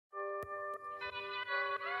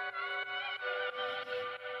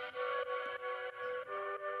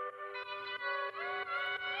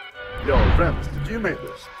Yo, Rems, did you make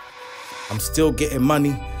this? I'm still getting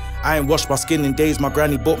money. I ain't washed my skin in days. My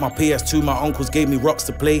granny bought my PS2. My uncles gave me rocks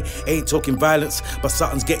to play. Ain't talking violence, but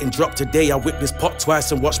something's getting dropped today. I whipped this pot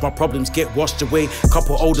twice and watched my problems get washed away.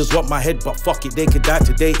 Couple olders want my head, but fuck it, they could die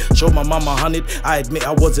today. Show my mama 100. I admit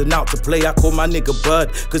I wasn't out to play. I call my nigga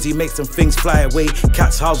Bird, cause he makes some things fly away.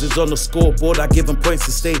 Cats' houses on the scoreboard, I give them points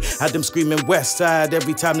to stay. Had them screaming West Side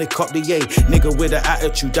every time they caught the yay. Nigga with an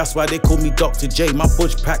attitude, that's why they call me Dr. J. My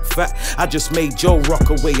bush pack fat, I just made Joe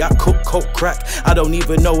rock away. I cook coke crack, I don't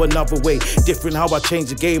even know another way. Different how I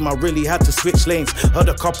changed the game, I really had to switch lanes. Heard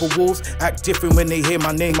a couple wolves act different when they hear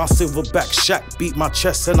my name. My silverback Shaq beat my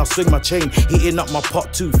chest and I swing my chain. Heating up my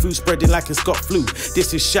pot too, food spreading like it's got flu.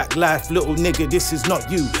 This is Shaq life, little nigga, this is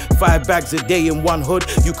not you. 5 bags a day in one hood,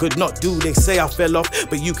 you could not do. They say I fell off,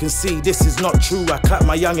 but you can see this is not true. I clap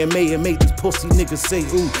my young and made these pussy niggas say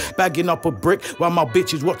ooh. Bagging up a brick while my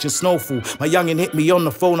bitch is watching snowfall. My youngin' hit me on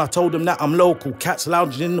the phone, I told him that I'm local. Cats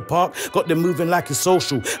lounging in the park, got them moving like it's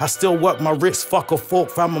social. I still work my wrist, fuck a fork,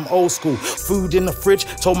 fam, I'm old school. Food in the fridge,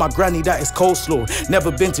 told my granny that it's coleslaw.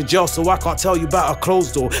 Never been to jail, so I can't tell you about a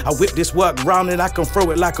closed door. I whip this work round and I can throw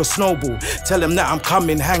it like a snowball. Tell him that I'm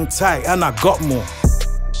coming, hang tight, and I got more.